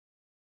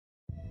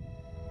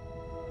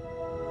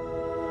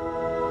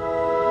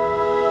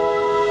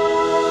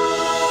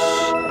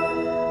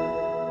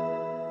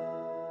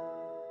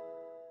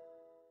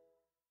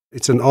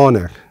It's an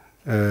honor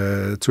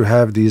to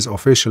have this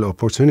official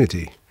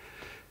opportunity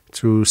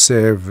to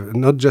serve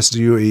not just the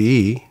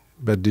UAE,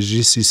 but the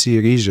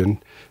GCC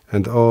region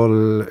and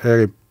all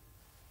Arab,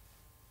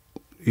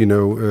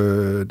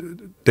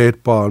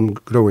 date palm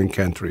growing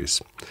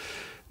countries.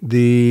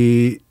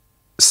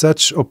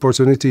 Such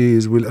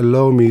opportunities will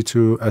allow me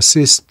to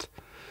assist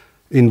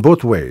in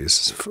both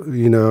ways.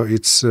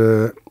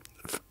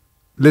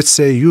 Let's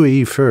say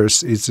UAE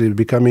first is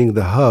becoming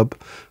the hub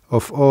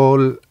of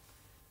all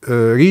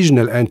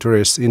regional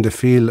interests in the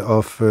field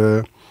of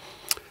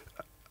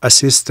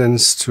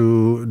assistance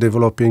to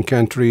developing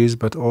countries,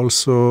 but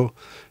also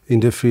in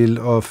the field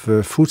of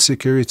food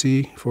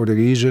security for the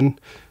region,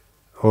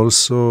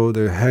 also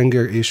the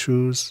hunger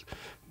issues,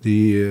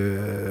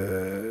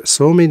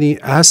 so many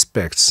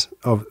aspects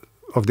of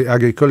the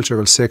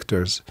agricultural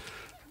sectors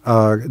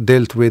are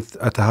dealt with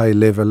at a high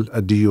level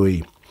at the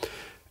UAE.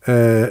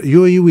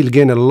 UAE will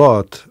gain a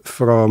lot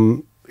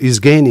is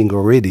gaining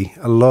already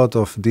a lot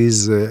of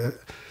this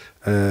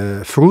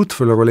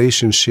fruitful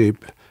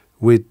relationship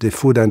with the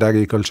Food and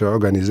Agriculture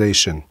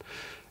Organization.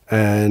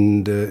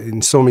 And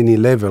in so many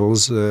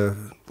levels,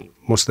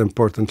 most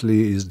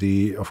importantly is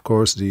of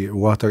course, the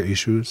water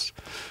issues,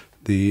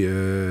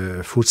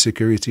 the food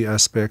security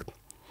aspect,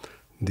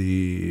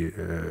 the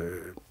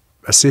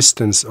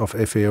assistance of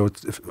FAO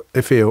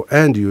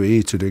and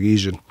UAE to the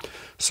region.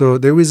 So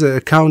there is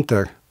a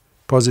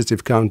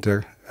positive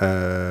counter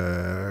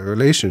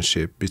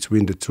relationship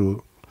between the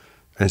two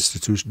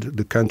institutions,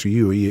 the country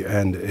UAE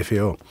and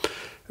FAO.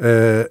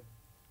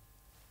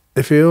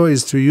 FAO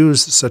is to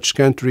use such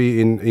country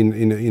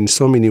in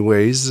so many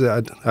ways.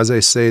 As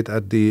I said,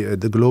 at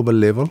the global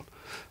level,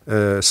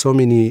 so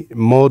many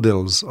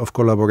models of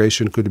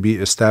collaboration could be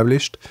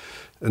established,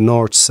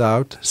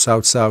 north-south,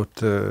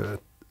 south-south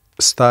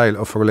style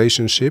of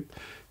relationship.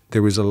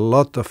 There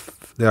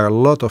are a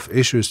lot of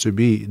issues to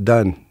be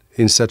done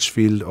in such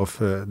field of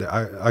the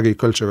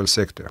agricultural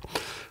sector.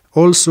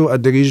 Also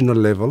at the regional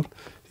level,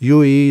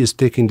 UAE is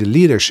taking the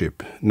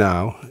leadership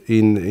now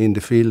in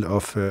the field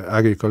of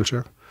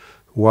agriculture,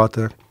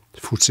 water,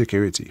 food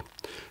security.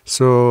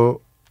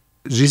 So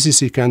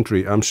GCC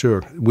country, I'm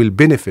sure, will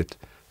benefit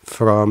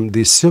from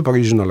this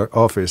sub-regional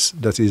office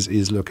that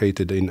is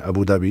located in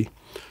Abu Dhabi,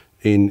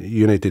 in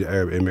United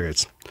Arab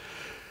Emirates.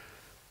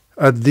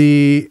 At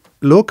the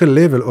local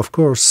level, of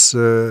course,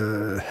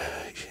 FAO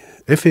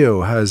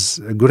has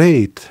a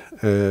great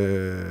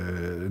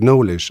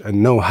knowledge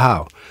and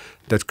know-how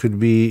that could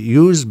be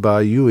used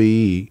by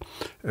UAE,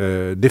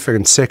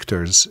 different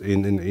sectors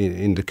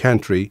in the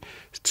country,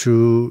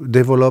 to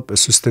develop a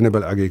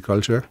sustainable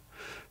agriculture,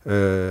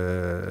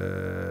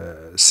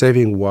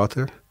 saving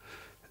water.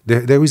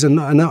 There is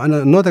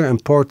another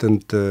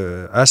important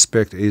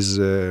aspect is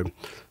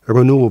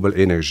renewable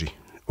energy.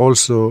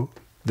 Also,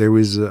 there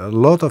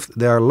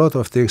are a lot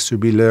of things to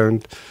be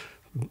learned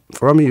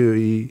from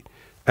UAE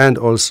and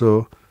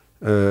also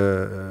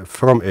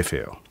from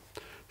FAO.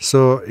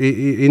 So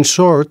in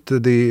short,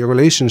 the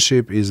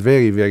relationship is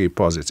very, very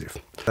positive.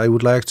 I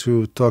would like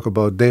to talk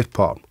about date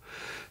palm.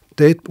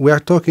 We are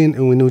talking,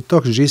 when we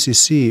talk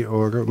GCC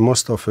or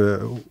most of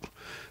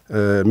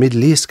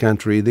Middle East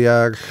country, they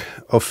are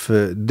of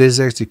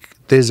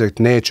desert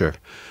nature.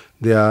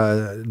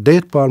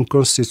 Date palm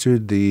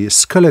constitute the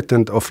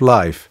skeleton of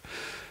life.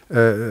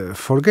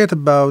 Forget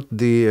about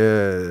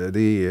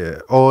the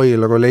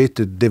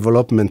oil-related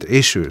development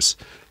issues,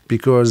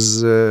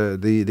 because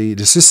the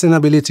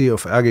sustainability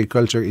of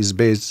agriculture is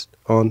based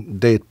on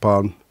date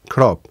palm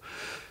crop.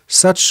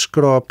 Such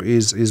crop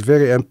is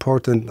very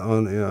important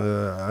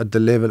at the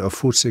level of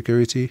food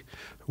security,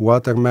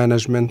 water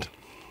management,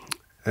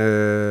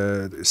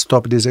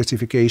 stop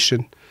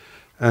desertification,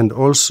 and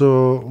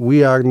also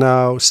we are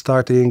now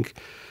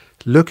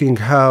looking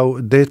how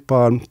date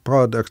palm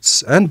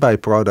products and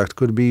byproduct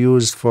could be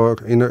used for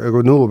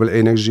renewable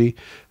energy,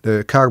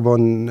 the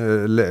carbon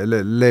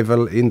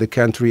level in the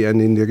country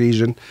and in the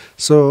region.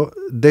 So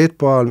date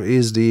palm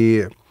is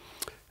the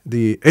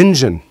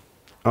engine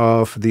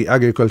of the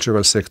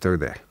agricultural sector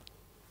there.